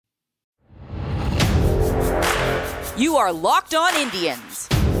You are Locked On Indians,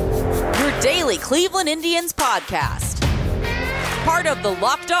 your daily Cleveland Indians podcast. Part of the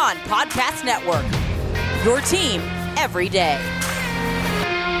Locked On Podcast Network, your team every day.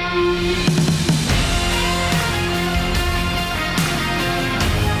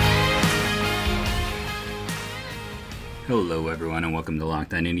 Hello everyone and welcome to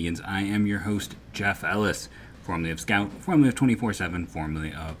Locked On Indians. I am your host, Jeff Ellis, formerly of Scout, formerly of 24/7,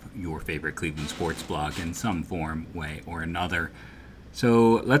 formerly of your favorite Cleveland sports blog in some form, way, or another.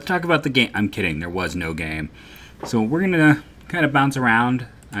 So let's talk about the game. I'm kidding, there was no game. So we're going to kind of bounce around.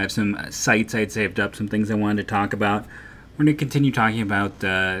 I have some sites I'd saved up, some things I wanted to talk about. We're going to continue talking about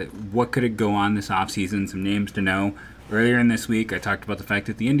what could go on this offseason, some names to know. Earlier in this week, I talked about the fact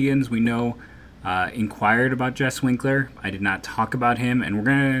that the Indians, we know, inquired about Jess Winkler. I did not talk about him, and we're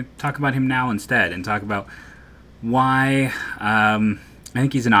going to talk about him now instead and talk about why I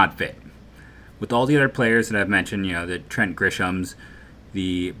think he's an odd fit. With all the other players that I've mentioned, you know, the Trent Grishams,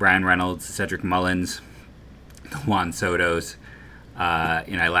 the Brian Reynolds, the Cedric Mullins, the Juan Sotos,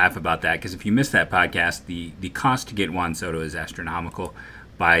 and I laugh about that because if you missed that podcast, the cost to get Juan Soto is astronomical.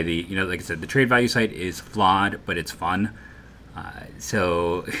 By the, you know, like I said, the trade value site is flawed, but it's fun.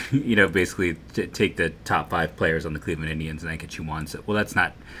 So, you know, basically take the top 5 players on the Cleveland Indians and that gets you one. So, well, that's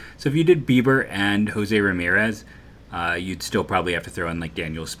not. So if you did Bieber and Jose Ramirez, you'd still probably have to throw in like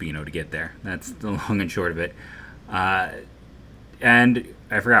Daniel Espino to get there. That's the long and short of it. And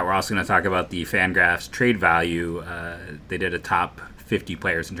I forgot, we're also going to talk about the Fangraphs trade value. They did a top 50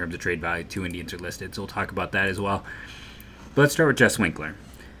 players in terms of trade value. 2 Indians are listed, so we'll talk about that as well. But let's start with Jess Winkler.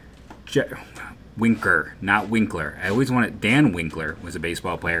 Winker, not Winkler. I always wanted. Dan Winkler was a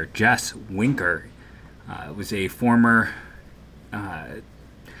baseball player. Jess Winker was a former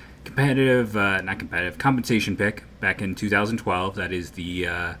compensation pick back in 2012. That is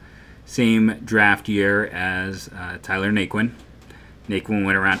the same draft year as Tyler Naquin. Naquin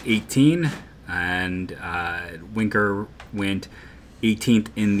went around 18, and Winker went 18th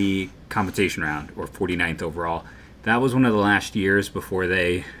in the compensation round, or 49th overall. That was one of the last years before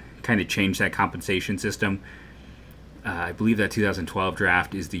they kind of changed that compensation system. I believe that 2012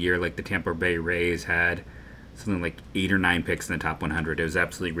 draft is the year like the Tampa Bay Rays had something like 8 or 9 picks in the top 100. It was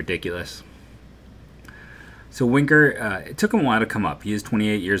absolutely ridiculous. So Winker, it took him a while to come up. He is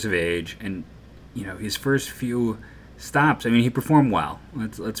 28 years of age, and you know his first few stops, I mean, he performed well.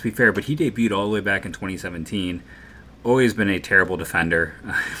 Let's be fair, but he debuted all the way back in 2017. Always been a terrible defender.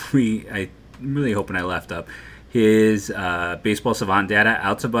 I'm really hoping I left up his baseball savant data,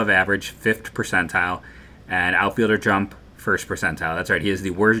 outs above average, 5th percentile, and outfielder jump, 1st percentile. That's right, he has the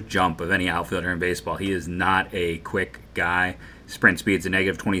worst jump of any outfielder in baseball. He is not a quick guy. Sprint speed's a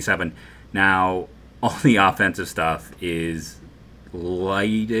 -27. Now, all the offensive stuff is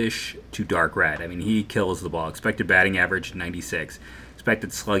lightish to dark red. I mean, he kills the ball. Expected batting average, 96.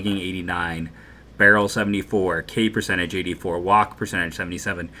 Expected slugging, 89. Barrel, 74. K percentage, 84. Walk percentage,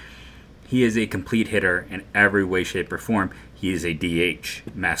 77. He is a complete hitter in every way, shape, or form. He is a DH,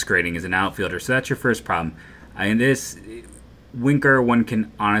 masquerading as an outfielder. So that's your first problem. And this Winker, one can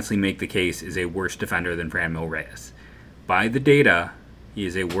honestly make the case, is a worse defender than Franmil Reyes. By the data, he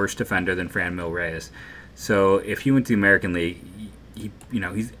is a worse defender than Franmil Reyes. So if he went to the American League,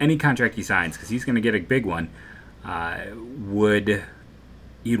 he's any contract he signs, because he's going to get a big one,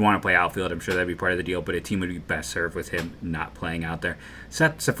 he'd want to play outfield. I'm sure that'd be part of the deal, but a team would be best served with him not playing out there. So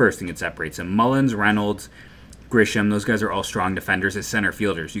that's the first thing that separates him. Mullins, Reynolds, Grisham, those guys are all strong defenders as center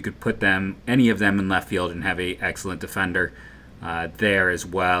fielders. You could put any of them in left field and have a excellent defender there as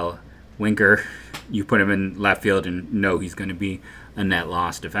well. Winker, you put him in left field and know he's going to be a net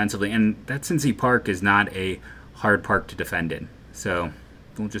loss defensively. And that Cincy Park is not a hard park to defend in. So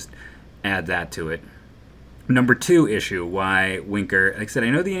we'll just add that to it. Number 2 issue, why Winker, like I said, I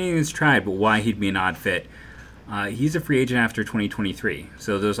know the Indians tried, but why he'd be an odd fit. He's a free agent after 2023.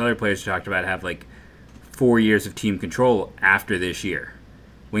 So those other players you talked about have like 4 years of team control after this year.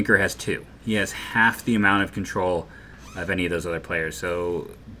 Winker has 2. He has half the amount of control of any of those other players.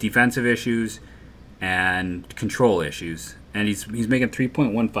 So defensive issues and control issues. And he's making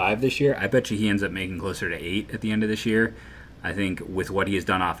 3.15 this year. I bet you he ends up making closer to 8 at the end of this year. I think with what he has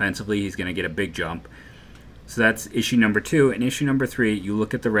done offensively, he's going to get a big jump. So that's issue number 2. And issue number 3, you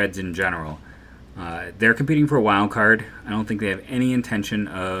look at the Reds in general. They're competing for a wild card. I don't think they have any intention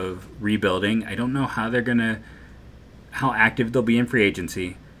of rebuilding. I don't know how active they'll be in free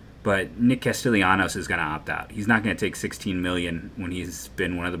agency, but Nick Castellanos is going to opt out. He's not going to take $16 million when he's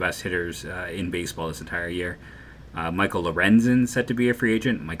been one of the best hitters in baseball this entire year. Michael Lorenzen set to be a free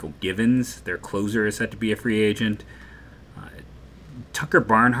agent. Michael Givens, their closer, is set to be a free agent. Tucker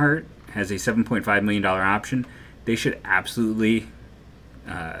Barnhart has a $7.5 million option. they should absolutely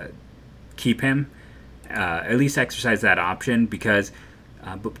keep him, at least exercise that option, because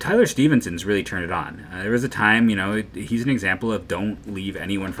but Tyler Stevenson's really turned it on. There was a time, he's an example of don't leave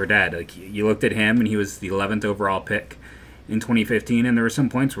anyone for dead. Like, you looked at him, and he was the 11th overall pick in 2015, and there were some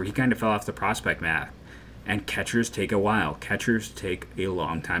points where he kind of fell off the prospect map. And catchers take a while. Catchers take a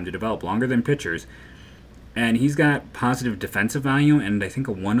long time to develop, longer than pitchers. And he's got positive defensive value, and I think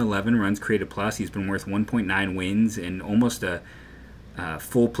a 111 runs created plus. He's been worth 1.9 wins in almost a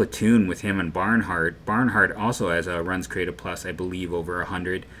full platoon with him and Barnhart. Barnhart also has a runs created plus, I believe, over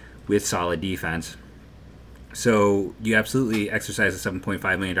 100 with solid defense. So you absolutely exercise a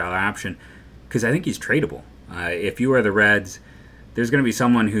 $7.5 million option, because I think he's tradable. If you are the Reds, there's going to be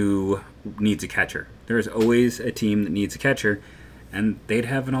someone who needs a catcher. There's always a team that needs a catcher, and they'd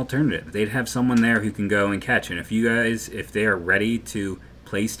have an alternative. They'd have someone there who can go and catch. And if they are ready to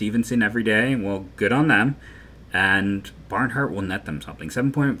play Stevenson every day, well, good on them. And Barnhart will net them something.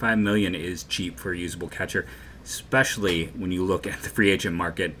 $7.5 million is cheap for a usable catcher, especially when you look at the free agent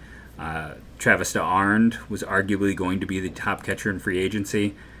market. Travis DeArnd was arguably going to be the top catcher in free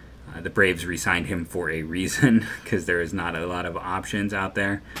agency. The Braves re-signed him for a reason, because there is not a lot of options out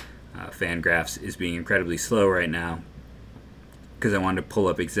there. Fangraphs is being incredibly slow right now, because I wanted to pull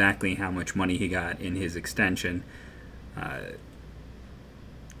up exactly how much money he got in his extension.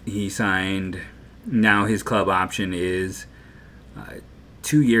 He signed, now his club option is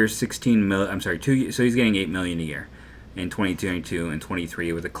 2 years, 16 million. I'm sorry, 2 years, so he's getting $8 million a year in 2022 and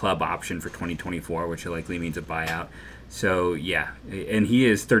 23, with a club option for 2024, which likely means a buyout. So yeah, and he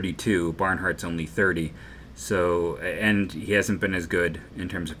is 32. Barnhart's only 30. So, and he hasn't been as good in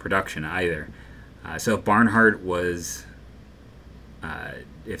terms of production either. So if Barnhart was,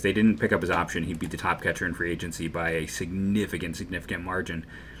 if they didn't pick up his option, he'd be the top catcher in free agency by a significant margin.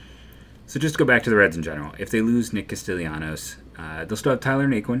 So just to go back to the Reds in general, if they lose Nick Castellanos, they'll still have Tyler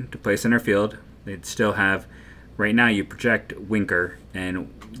Naquin to play center field. They'd still have, right now you project Winker in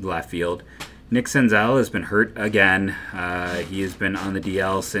left field. Nick Senzel has been hurt again. He has been on the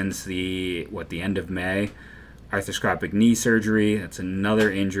DL since the end of May. Arthroscopic knee surgery. That's another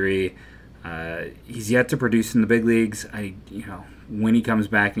injury. He's yet to produce in the big leagues. When he comes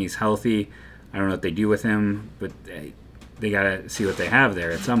back and he's healthy, I don't know what they do with him, but they got to see what they have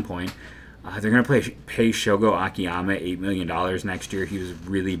there at some point. They're going to pay Shogo Akiyama $8 million next year. He was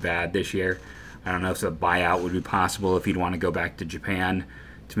really bad this year. I don't know if a buyout would be possible if he'd want to go back to Japan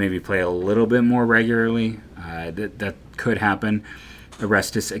to maybe play a little bit more regularly. That could happen.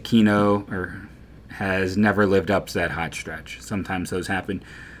 Orestes Aquino has never lived up to that hot stretch. Sometimes those happen.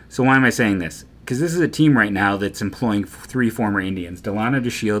 So why am I saying this? Because this is a team right now that's employing 3 former Indians: Delano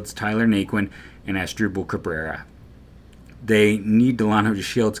DeShields, Tyler Naquin, and Asdrubal Cabrera. They need Delano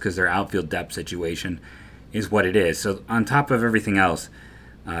DeShields because their outfield depth situation is what it is. So on top of everything else,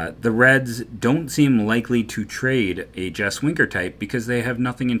 the Reds don't seem likely to trade a Jess Winker type because they have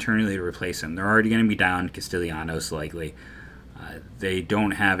nothing internally to replace him. They're already going to be down Castellanos likely. They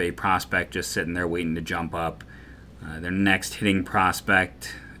don't have a prospect just sitting there waiting to jump up. Their next hitting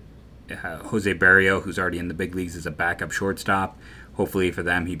prospect, Jose Barrio, who's already in the big leagues, is a backup shortstop. Hopefully for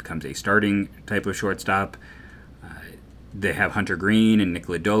them he becomes a starting type of shortstop. They have Hunter Green and Nick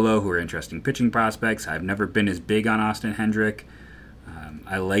Lodolo, who are interesting pitching prospects. I've never been as big on Austin Hendrick.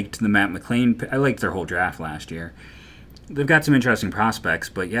 I liked the Matt McLean. I liked their whole draft last year. They've got some interesting prospects,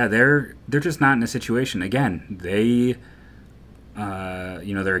 but yeah, they're just not in a situation. Again, they're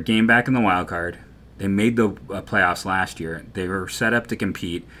a game back in the wild card. They made the playoffs last year. They were set up to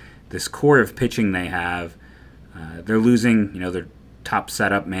compete. This core of pitching they have, they're losing, their top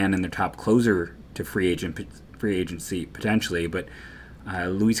setup man and their top closer to free agency potentially. But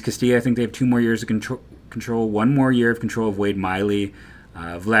Luis Castillo, I think they have 2 more years of control, 1 more year of control of Wade Miley.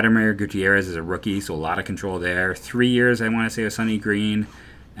 Vladimir Gutierrez is a rookie, so a lot of control there. 3 years, I want to say, of Sonny Green.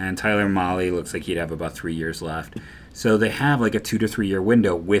 And Tyler Mahle looks like he'd have about 3 years left. So they have like a 2 to 3 year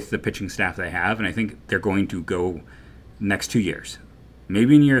window with the pitching staff they have, and I think they're going to go next 2 years.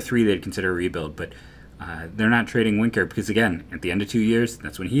 Maybe in year 3 they'd consider a rebuild, but they're not trading Winker because, again, at the end of 2 years,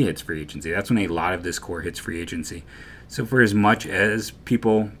 that's when he hits free agency. That's when a lot of this core hits free agency. So for as much as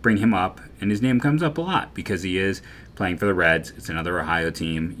people bring him up, and his name comes up a lot because he is playing for the Reds, it's another Ohio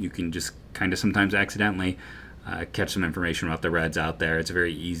team, you can just kind of sometimes accidentally catch some information about the Reds out there. It's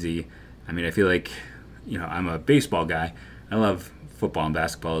very easy. I mean, I feel like, I'm a baseball guy. I love football and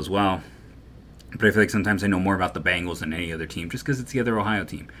basketball as well. But I feel like sometimes I know more about the Bengals than any other team just because it's the other Ohio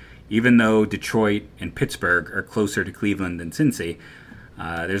team. Even though Detroit and Pittsburgh are closer to Cleveland than Cincy,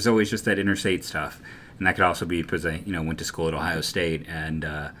 there's always just that interstate stuff. And that could also be because I, went to school at Ohio State and,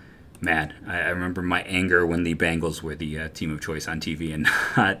 Man, I remember my anger when the Bengals were the team of choice on TV and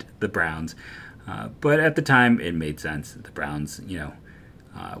not the Browns. But at the time, it made sense. The Browns,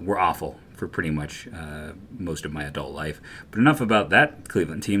 were awful for pretty much most of my adult life. But enough about that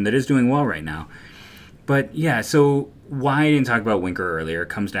Cleveland team that is doing well right now. But yeah, so why I didn't talk about Winker earlier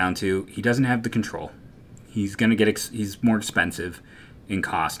comes down to he doesn't have the control. He's going to he's more expensive in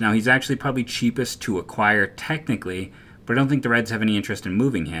cost. Now, he's actually probably cheapest to acquire technically, but I don't think the Reds have any interest in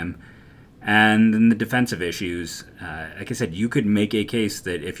moving him. And then the defensive issues, like I said, you could make a case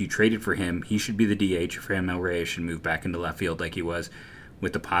that if you traded for him, he should be the DH. Franmil Reyes should move back into left field like he was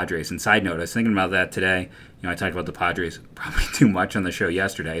with the Padres. And side note, I was thinking about that today. I talked about the Padres probably too much on the show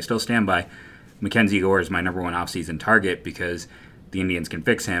yesterday. I still stand by Mackenzie Gore is my number one offseason target because the Indians can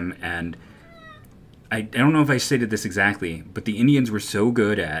fix him. And I don't know if I stated this exactly, but the Indians were so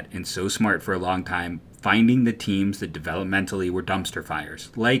good at and so smart for a long time finding the teams that developmentally were dumpster fires,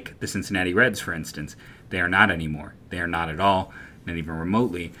 like the Cincinnati Reds, for instance. They are not anymore. They are not at all, not even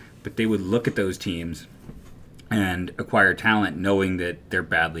remotely. But they would look at those teams and acquire talent knowing that they're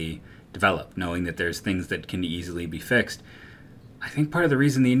badly developed, knowing that there's things that can easily be fixed. I think part of the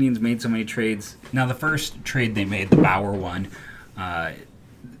reason the Indians made so many trades... Now, the first trade they made, the Bauer one,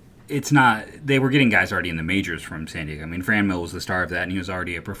 it's not... They were getting guys already in the majors from San Diego. I mean, Franmil was the star of that, and he was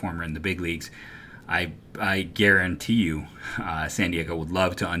already a performer in the big leagues. I guarantee you San Diego would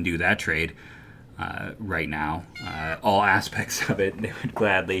love to undo that trade right now. All aspects of it, they would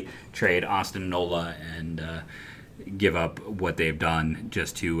gladly trade Austin Nola and give up what they've done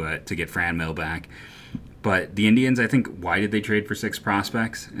just to get Franmil back. But the Indians, I think, why did they trade for 6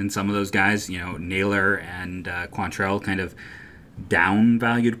 prospects? And some of those guys, Naylor and Quantrill, kind of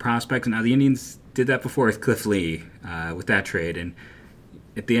down-valued prospects. Now, the Indians did that before with Cliff Lee with that trade, and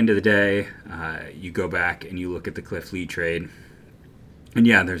at the end of the day, you go back and you look at the Cliff Lee trade. And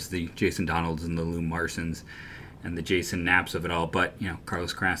yeah, there's the Jason Donalds and the Lou Marsons and the Jason Knapps of it all. But,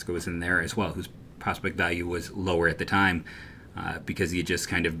 Carlos Carrasco was in there as well, whose prospect value was lower at the time because he had just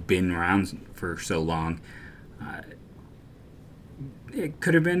kind of been around for so long. It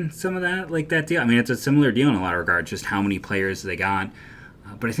could have been some of that, like that deal. I mean, it's a similar deal in a lot of regards, just how many players they got.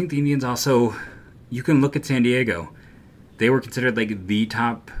 But I think the Indians also, you can look at San Diego. They were considered like the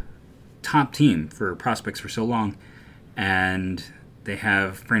top team for prospects for so long. And they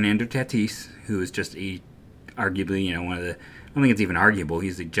have Fernando Tatis, who is just arguably, one of the, I don't think it's even arguable,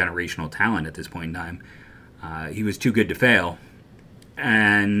 he's a generational talent at this point in time. He was too good to fail.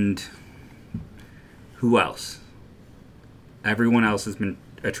 And who else? Everyone else has been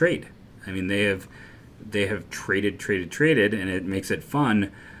a trade. I mean, they have traded, and it makes it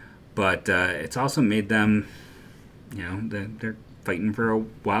fun. But it's also made them... they're fighting for a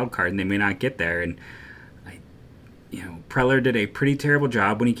wild card, and they may not get there. And Preller did a pretty terrible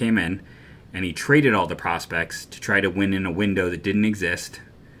job when he came in, and he traded all the prospects to try to win in a window that didn't exist.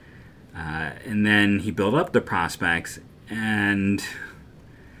 And then he built up the prospects, and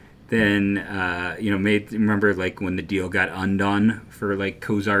then remember like when the deal got undone for like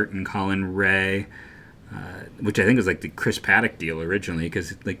Cozart and Colin Ray, which I think was like the Chris Paddock deal originally,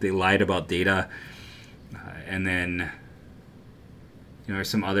 because like they lied about data. And then, there's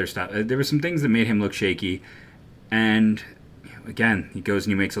some other stuff. There were some things that made him look shaky. And, again, he goes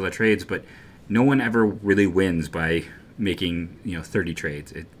and he makes all the trades, but no one ever really wins by making, 30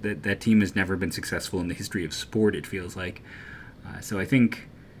 trades. That team has never been successful in the history of sport, it feels like. So I think,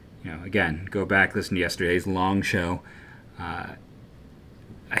 again, go back, listen to yesterday's long show. I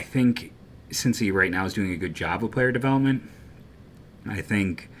think Cincy right now is doing a good job of player development. I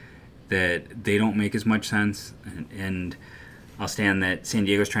think that they don't make as much sense, and I'll stand that San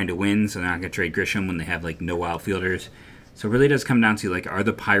Diego's trying to win, so they're not going to trade Grisham when they have like no outfielders. So it really does come down to like, are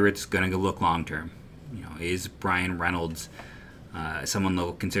the Pirates going to look long term? Is Brian Reynolds someone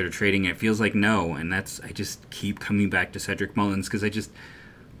they'll consider trading? And it feels like no, and I just keep coming back to Cedric Mullins because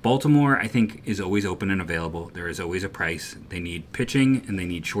Baltimore I think is always open and available. There is always a price. They need pitching and they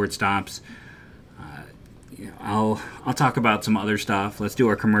need shortstops. I'll talk about some other stuff. Let's do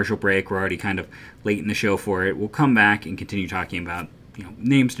our commercial break. We're already kind of late in the show for it. We'll come back and continue talking about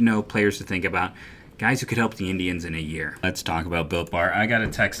names to know, players to think about, guys who could help the Indians in a year. Let's talk about Built Bar. I got a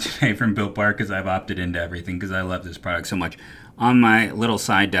text today from Built Bar because I've opted into everything because I love this product so much. On my little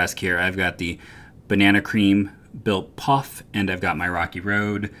side desk here, I've got the Banana Cream Built Puff, and I've got my Rocky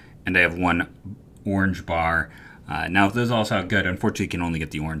Road, and I have one orange bar. Now, if those all sound good, unfortunately, you can only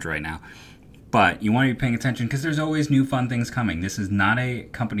get the orange right now. But you want to be paying attention because there's always new fun things coming. This is not a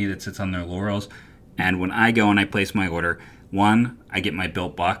company that sits on their laurels. And when I go and I place my order, one, I get my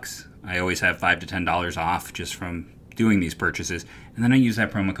Built Bucks. I always have $5 to $10 off just from doing these purchases. And then I use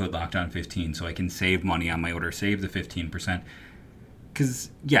that promo code LOCKEDON15 so I can save money on my order, save the 15%.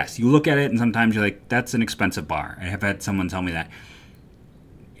 Because, yes, you look at it and sometimes you're like, that's an expensive bar. I have had someone tell me that.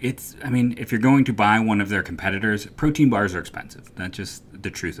 If you're going to buy one of their competitors, protein bars are expensive. That's just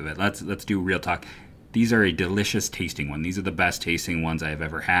the truth of it. Let's do real talk. These are a delicious tasting one. These are the best tasting ones I have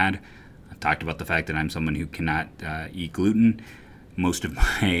ever had. I've talked about the fact that I'm someone who cannot eat gluten. Most of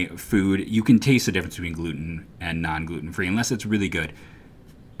my food, you can taste the difference between gluten and non-gluten free, unless it's really good.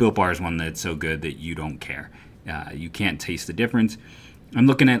 Built Bar is one that's so good that you don't care. You can't taste the difference. I'm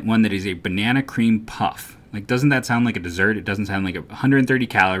looking at one that is a banana cream puff. Like, doesn't that sound like a dessert? It doesn't sound like 130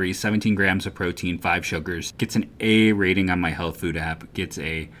 calories, 17 grams of protein, 5 sugars. Gets an A rating on my health food app. Gets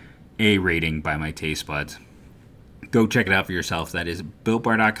a rating by my taste buds. Go check it out for yourself. That is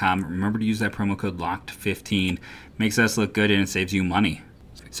BuiltBar.com. Remember to use that promo code LOCKED15. Makes us look good and it saves you money.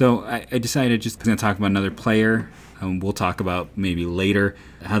 So I decided just going to talk about another player. We'll talk about maybe later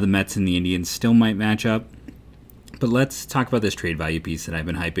how the Mets and the Indians still might match up. But let's talk about this trade value piece that I've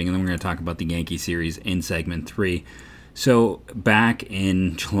been hyping, and then we're going to talk about the Yankee series in segment 3. So back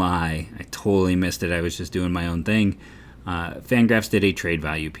in July, I totally missed it. I was just doing my own thing. Fangraphs did a trade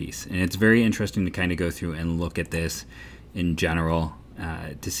value piece, and it's very interesting to kind of go through and look at this in general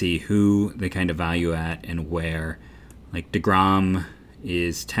to see who they kind of value at and where. Like DeGrom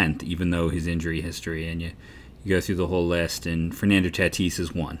is 10th, even though his injury history, and you go through the whole list, and Fernando Tatis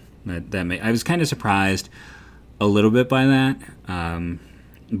is 1. I was kind of surprised a little bit by that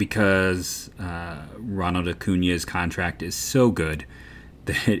because Ronald Acuna's contract is so good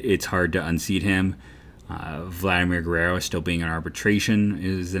that it's hard to unseat him. Vladimir Guerrero still being in arbitration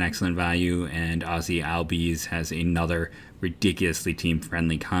is an excellent value, and Ozzy Albies has another ridiculously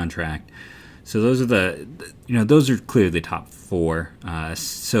team-friendly contract. So those are those are clearly the top 4.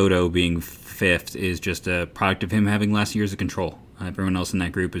 Soto being 5th is just a product of him having less years of control. Everyone else in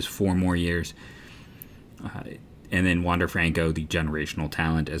that group is 4 more years. And then Wander Franco, the generational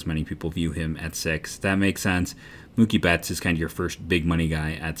talent, as many people view him, at 6. That makes sense. Mookie Betts is kind of your first big money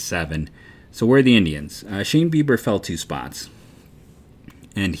guy at 7. So where are the Indians? Shane Bieber fell 2 spots,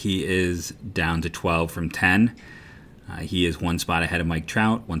 and he is down to 12 from 10. He is 1 spot ahead of Mike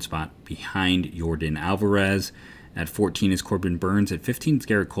Trout, 1 spot behind Yordan Alvarez. At 14 is Corbin Burns. At 15 is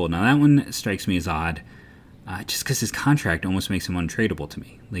Garrett Cole. Now that one strikes me as odd. Just because his contract almost makes him untradeable to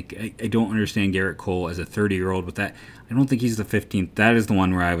me. Like, I don't understand Garrett Cole as a 30-year-old with that. I don't think he's the 15th. That is the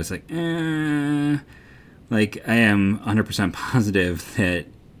one where I was like, Like, I am 100% positive that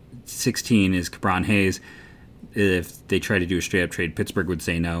 16 is Cabron Hayes. If they try to do a straight-up trade, Pittsburgh would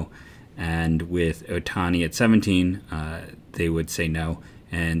say no. And with Ohtani at 17, they would say no.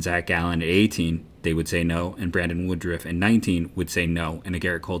 And Zach Gallen at 18, they would say no. And Brandon Woodruff at 19 would say no. And a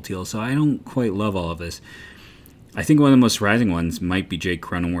Garrett Cole deal. So I don't quite love all of this. I think one of the most surprising ones might be Jake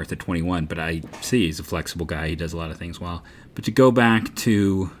Cronenworth at 21, but I see he's a flexible guy. He does a lot of things well. But to go back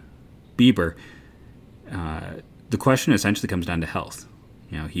to Bieber, the question essentially comes down to health.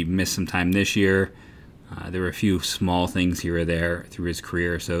 He missed some time this year. There were a few small things here or there through his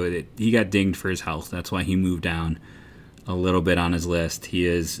career, so he got dinged for his health. That's why he moved down a little bit on his list. He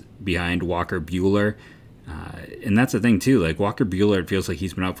is behind Walker Buehler. And that's the thing, too. Like, Walker Buehler, it feels like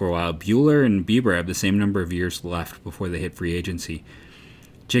he's been out for a while. Buehler and Bieber have the same number of years left before they hit free agency.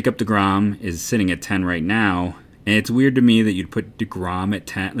 Jacob deGrom is sitting at 10 right now. And it's weird to me that you'd put deGrom at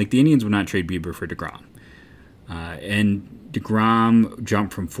 10. Like, the Indians would not trade Bieber for deGrom. And deGrom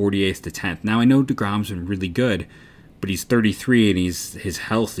jumped from 48th to 10th. Now, I know deGrom's been really good, but he's 33 and his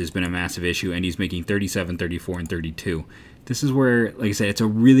health has been a massive issue, and he's making 37, 34, and 32. This is where, like I said, it's a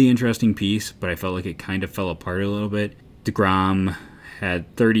really interesting piece, but I felt like it kind of fell apart a little bit. deGrom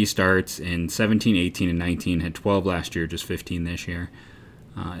had 30 starts in 17, 18, and 19, had 12 last year, just 15 this year.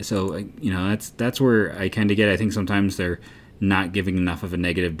 So that's where I kind of get it. I think sometimes they're not giving enough of a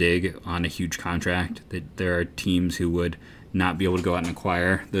negative dig on a huge contract, that there are teams who would not be able to go out and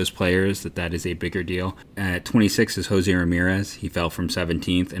acquire those players, that is a bigger deal. At 26 is Jose Ramirez. He fell from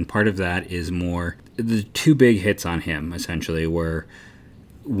 17th, and part of that is more the 2 big hits on him essentially were,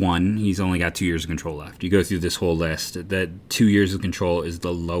 1, he's only got 2 years of control left. You go through this whole list, that 2 years of control is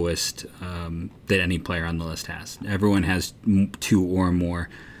the lowest that any player on the list has. Everyone has 2 or more.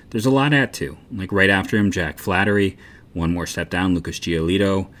 There's a lot at 2. Like, right after him, Jack Flaherty. 1 more step down, Lucas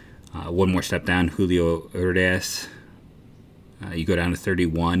Giolito. 1 more step down, Julio Urias. You go down to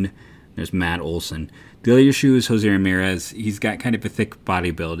 31, there's Matt Olson. The other issue is Jose Ramirez. He's got kind of a thick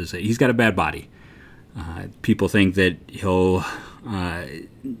body build. He's got a bad body. People think that he'll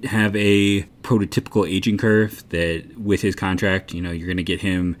have a prototypical aging curve, that with his contract, you're going to get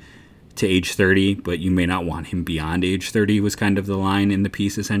him to age 30, but you may not want him beyond age 30 was kind of the line in the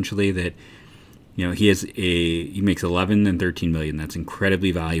piece, essentially, that he makes 11 and 13 million. That's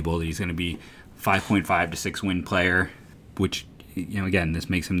incredibly valuable. He's going to be 5.5 to 6 win player, which, again, this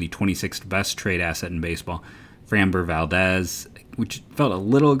makes him the 26th best trade asset in baseball. Framber Valdez, which felt a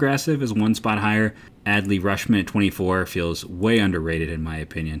little aggressive, is one spot higher. Adley Rutschman at 24 feels way underrated in my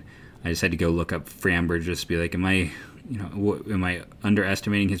opinion. I just had to go look up Framber just to be like, am I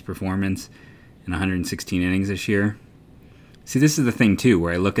underestimating his performance in 116 innings this year? See, this is the thing too,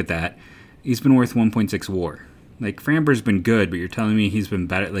 where I look at that. He's been worth 1.6 WAR. Like, Framber's been good, but you're telling me he's been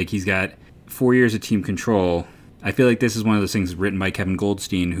better. Like, he's got 4 years of team control. I feel like this is one of those things written by Kevin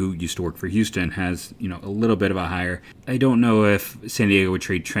Goldstein, who used to work for Houston, has, a little bit of a higher. I don't know if San Diego would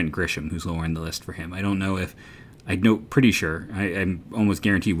trade Trent Grisham, who's lower on the list for him. I don't know if, pretty sure, I'm almost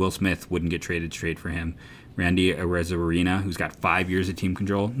guaranteed Will Smith wouldn't get traded straight for him. Randy Arozarena, who's got 5 years of team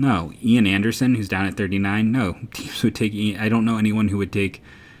control. No. Ian Anderson, who's down at 39. No. Teams would take Ian. I don't know anyone who would take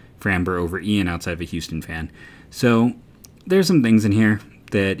Framber over Ian outside of a Houston fan. So there's some things in here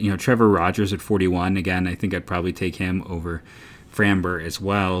that, Trevor Rogers at 41, again, I think I'd probably take him over Framber as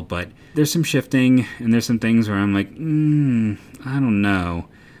well, but there's some shifting, and there's some things where I'm like, I don't know.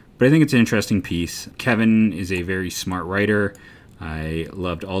 But I think it's an interesting piece. Kevin is a very smart writer. I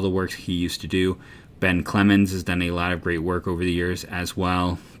loved all the work he used to do. Ben Clemens has done a lot of great work over the years as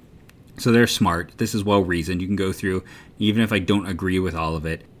well. So they're smart. This is well-reasoned. You can go through, even if I don't agree with all of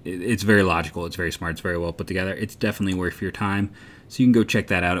it, it's very logical, it's very smart, it's very well put together. It's definitely worth your time. So you can go check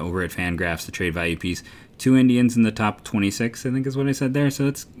that out over at Fangraphs, the trade value piece. 2 Indians in the top 26, I think is what I said there. So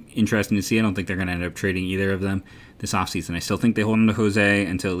it's interesting to see. I don't think they're going to end up trading either of them this offseason. I still think they hold on to Jose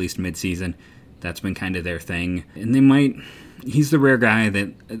until at least midseason. That's been kind of their thing. And they might, he's the rare guy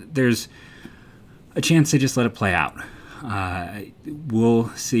that there's a chance they just let it play out. We'll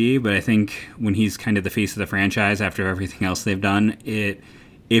see, but I think when he's kind of the face of the franchise after everything else they've done,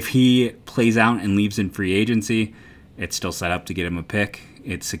 if he plays out and leaves in free agency, it's still set up to get him a pick.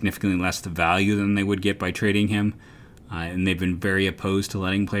 It's significantly less the value than they would get by trading him, and they've been very opposed to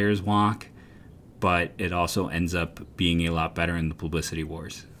letting players walk, but it also ends up being a lot better in the publicity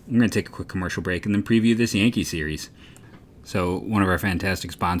wars. I'm going to take a quick commercial break and then preview this Yankee series. So one of our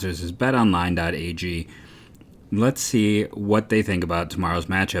fantastic sponsors is betonline.ag. Let's see what they think about tomorrow's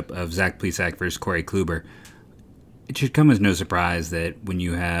matchup of Zach Plesac versus Corey Kluber. It should come as no surprise that when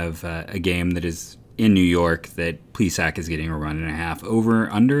you have a game that is in New York, that Plesac is getting a 1.5.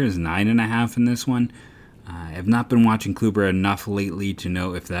 Over/under is 9.5 in this one. I have not been watching Kluber enough lately to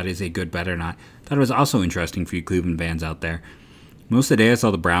know if that is a good bet or not. Thought it was also interesting for you Cleveland fans out there. Most of the day I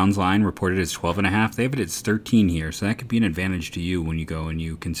saw the Browns line reported as 12.5. They have it as 13 here, so that could be an advantage to you when you go and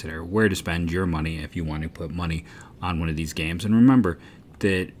you consider where to spend your money if you want to put money on one of these games. And remember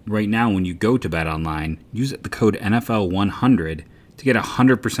that right now when you go to BetOnline, use the code NFL100 to get a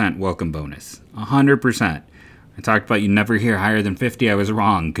 100% welcome bonus. 100%. I talked about you never hear higher than 50. I was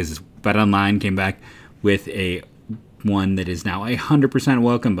wrong because BetOnline came back with a one that is now a 100%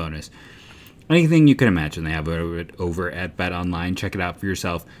 welcome bonus. Anything you can imagine they have it over at BetOnline. Check it out for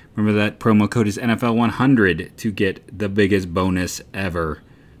yourself. Remember that promo code is NFL100 to get the biggest bonus ever.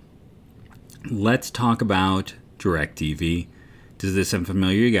 Let's talk about DirecTV. Does this sound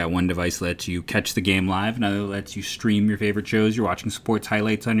familiar? You got one device that lets you catch the game live, another lets you stream your favorite shows. You're watching sports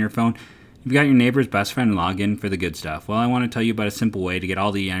highlights on your phone. You've got your neighbor's best friend log in for the good stuff. Well, I want to tell you about a simple way to get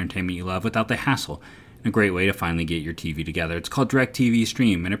all the entertainment you love without the hassle. A great way to finally get your TV together. It's called DirecTV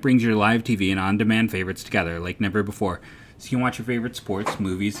Stream, and it brings your live TV and on-demand favorites together like never before. So you can watch your favorite sports,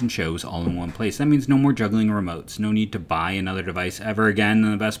 movies, and shows all in one place. That means no more juggling remotes. No need to buy another device ever again,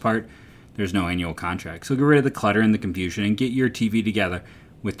 and the best part, there's no annual contract. So get rid of the clutter and the confusion and get your TV together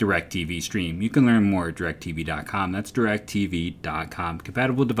with DirecTV Stream. You can learn more at directtv.com. That's directtv.com.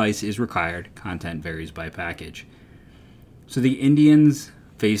 Compatible device is required. Content varies by package. So the Indians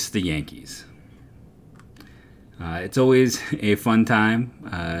face the Yankees. It's always a fun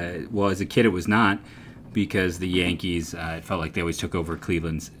time. Well, as a kid, it was not, because the Yankees, it felt like they always took over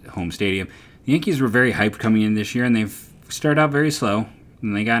Cleveland's home stadium. The Yankees were very hyped coming in this year, and they've started out very slow,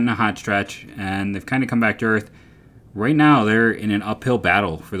 and they got in a hot stretch, and they've kind of come back to earth. Right now, they're in an uphill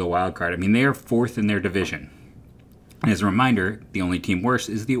battle for the wild card. I mean, they are fourth in their division. And as a reminder, the only team worse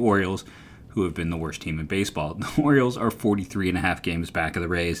is the Orioles, who have been the worst team in baseball. The Orioles are 43.5 games back of the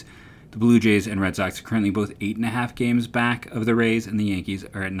Rays. The Blue Jays and Red Sox are currently both 8.5 games back of the Rays, and the Yankees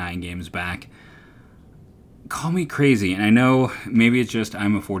are at 9 games back. Call me crazy, and I know maybe it's just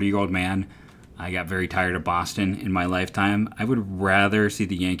I'm a 40-year-old man. I got very tired of Boston in my lifetime. I would rather see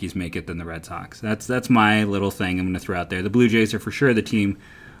the Yankees make it than the Red Sox. That's my little thing I'm going to throw out there. The Blue Jays are for sure the team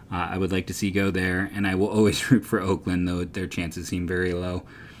I would like to see go there, and I will always root for Oakland, though their chances seem very low.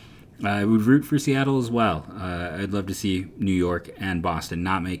 I would root for Seattle as well. I'd love to see New York and Boston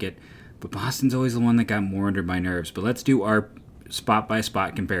not make it, but Boston's always the one that got more under my nerves. But let's do our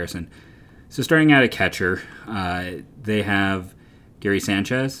spot-by-spot comparison. So starting out at catcher, they have Gary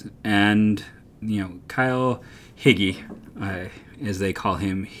Sanchez and Kyle Higgy, as they call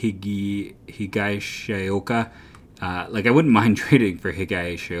him, Higashioka. I wouldn't mind trading for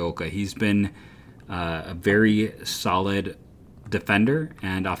Higashioka. He's been a very solid defender,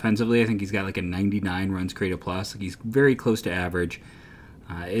 and offensively I think he's got like a 99 runs created plus. He's very close to average.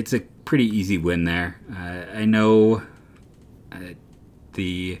 It's a pretty easy win there. I know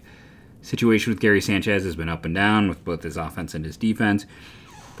the situation with Gary Sanchez has been up and down with both his offense and his defense,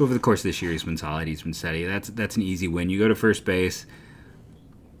 but over the course of this year he's been solid, he's been steady. That's an easy win. You go to first base.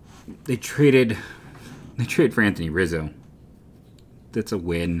 They traded for Anthony Rizzo. That's a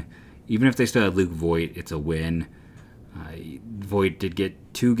win. Even if they still had Luke Voit, it's a win. Voit did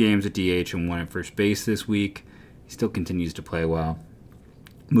get 2 games at DH and 1 at first base this week. He still continues to play well.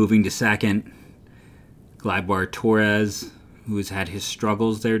 Moving to second, Gleyber Torres, who has had his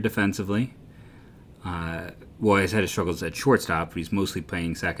struggles there defensively. He's had his struggles at shortstop, but he's mostly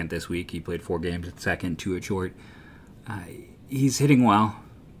playing second this week. He played 4 games at second, 2 at short. He's hitting well,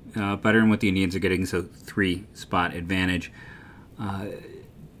 better than what the Indians are getting, so 3 spot advantage.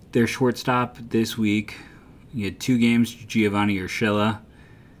 Their shortstop this week, you had 2 games to Giovanni Urshela.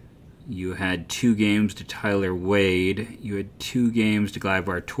 You had 2 games to Tyler Wade. You had 2 games to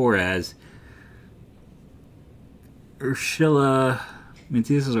Gleyber Torres. Urshela, this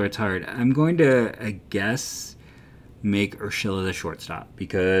is where it's hard. I'm going to, I guess, make Urshela the shortstop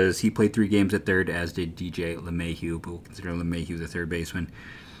because he played 3 games at third, as did DJ LeMahieu, but we'll consider LeMahieu the third baseman.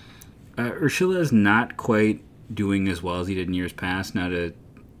 Urshela is not quite doing as well as he did in years past. Now, to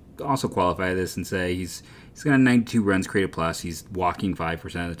also qualify this and say he's got 92 runs created plus. He's walking 5%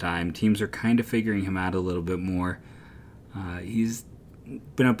 of the time. Teams are kind of figuring him out a little bit more. He's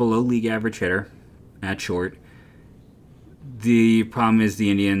been a below league average hitter at short. The problem is the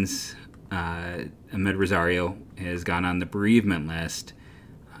Indians, Ahmed Rosario, has gone on the bereavement list.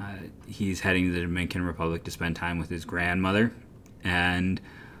 He's heading to the Dominican Republic to spend time with his grandmother. And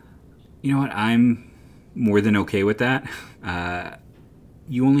you know what? I'm more than okay with that.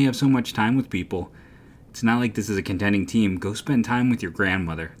 You only have so much time with people. It's not like this is a contending team. Go spend time with your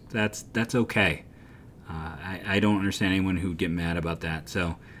grandmother. That's okay. I don't understand anyone who'd get mad about that.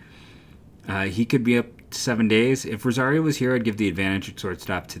 So he could be up to 7 days. If Rosario was here, I'd give the advantage at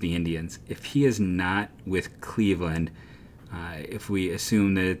shortstop to the Indians. If he is not with Cleveland, if we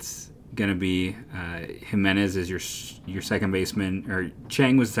assume that it's going to be Jimenez as your second baseman, or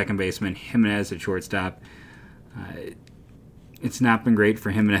Chang was the second baseman, Jimenez at shortstop. It's not been great for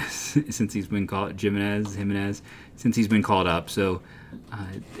Jimenez since he's been called Jimenez since he's been called up. So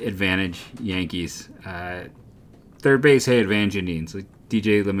advantage Yankees. Third base, hey, advantage Indians. Like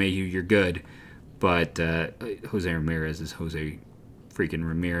DJ LeMahieu, you're good, but Jose Ramirez is Jose freaking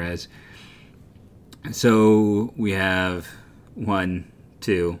Ramirez. So we have 1,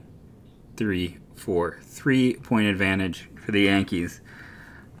 2, 3, 4, 3-point advantage for the Yankees.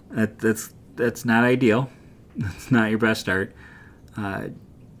 That's not ideal. That's not your best start.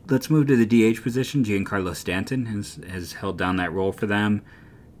 Let's move to the DH position. Giancarlo Stanton has held down that role for them,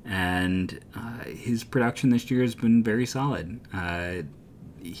 and his production this year has been very solid.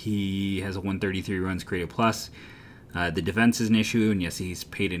 He has a 133 runs created plus. The defense is an issue, and yes, he's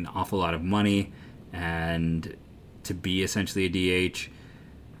paid an awful lot of money, and to be essentially a DH.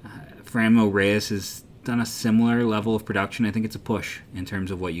 Franmil Reyes has done a similar level of production. I think it's a push in terms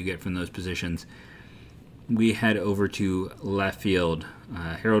of what you get from those positions. We head over to left field.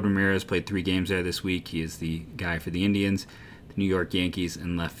 Harold Ramirez played 3 games there this week. He is the guy for the Indians. The New York Yankees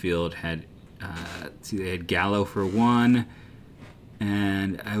in left field had they had Gallo for 1,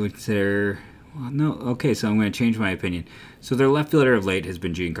 and I would consider so I'm going to change my opinion. So their left fielder of late has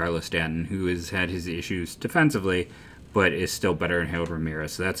been Giancarlo Stanton, who has had his issues defensively, but is still better than Harold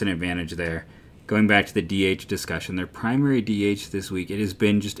Ramirez. So that's an advantage there. Going back to the DH discussion, their primary DH this week, it has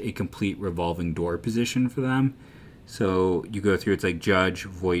been just a complete revolving door position for them. So you go through, it's like Judge,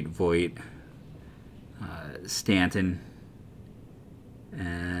 Voit, Stanton,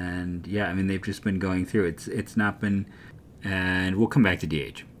 and they've just been going through. It's not been, and we'll come back to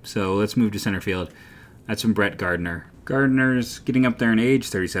DH. So let's move to center field. That's from Brett Gardner. Gardner's getting up there in age,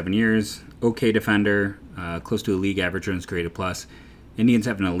 37 years, okay defender, close to a league average runs created plus. Indians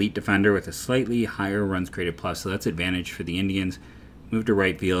have an elite defender with a slightly higher runs created plus, so that's advantage for the Indians. Move to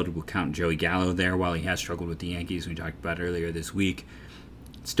right field. We'll count Joey Gallo there while he has struggled with the Yankees we talked about earlier this week.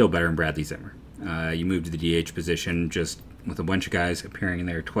 still better than Bradley Zimmer. You move to the DH position just with a bunch of guys appearing in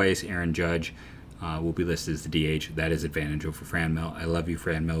there twice. Aaron Judge will be listed as the DH. That is advantage over Franmil. I love you,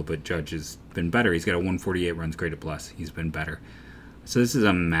 Franmil, but Judge has been better. He's got a 148 runs graded plus. He's been better. So this is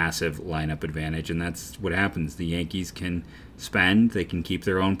a massive lineup advantage, and that's what happens. The Yankees can spend, they can keep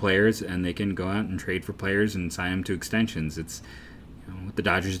their own players, and they can go out and trade for players and sign them to extensions. It's what the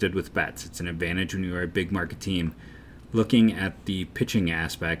Dodgers did with Betts. It's an advantage when you are a big market team. Looking at the pitching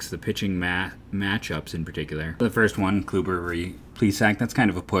aspects, the pitching matchups in particular. The first one, Kluber Plesac, that's kind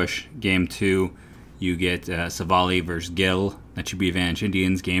of a push. Game 2, you get Savali versus Gill. That should be advantage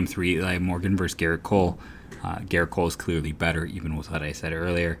Indians. Game 3, Eli Morgan versus Garrett Cole. Garrett Cole is clearly better, even with what I said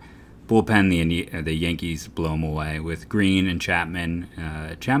earlier. Bullpen, the Yankees blow him away with Green and Chapman.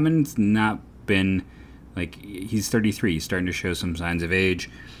 Chapman's not been, he's 33. He's starting to show some signs of age.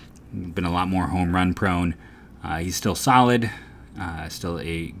 Been a lot more home run prone. He's still solid, still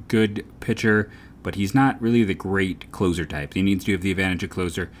a good pitcher, but he's not really the great closer type. He needs to have the advantage of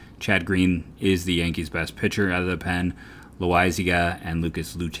closer. Chad Green is the Yankees' best pitcher out of the pen. Loaiziga and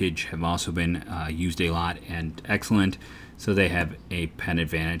Lucas Lucic have also been used a lot and excellent, so they have a pen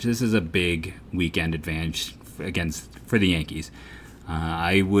advantage. This is a big weekend advantage for the Yankees.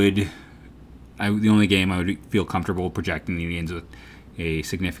 The only game I would feel comfortable projecting the Indians with a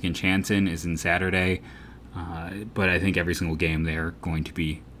significant chance in is in Saturday, but I think every single game they're going to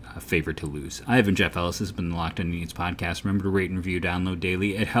be favored to lose. I have been Jeff Ellis. This has been the Locked On Indians podcast. Remember to rate and review, download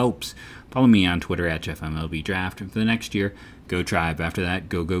daily. It helps. Follow me on Twitter at JeffMLBDraft. For the next year, go Tribe. After that,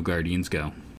 go Guardians, go.